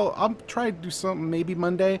tomorrow, but I'll try to do something maybe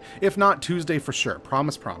Monday. If not, Tuesday for sure.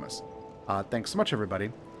 Promise, promise. Thanks so much,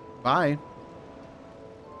 everybody. Bye.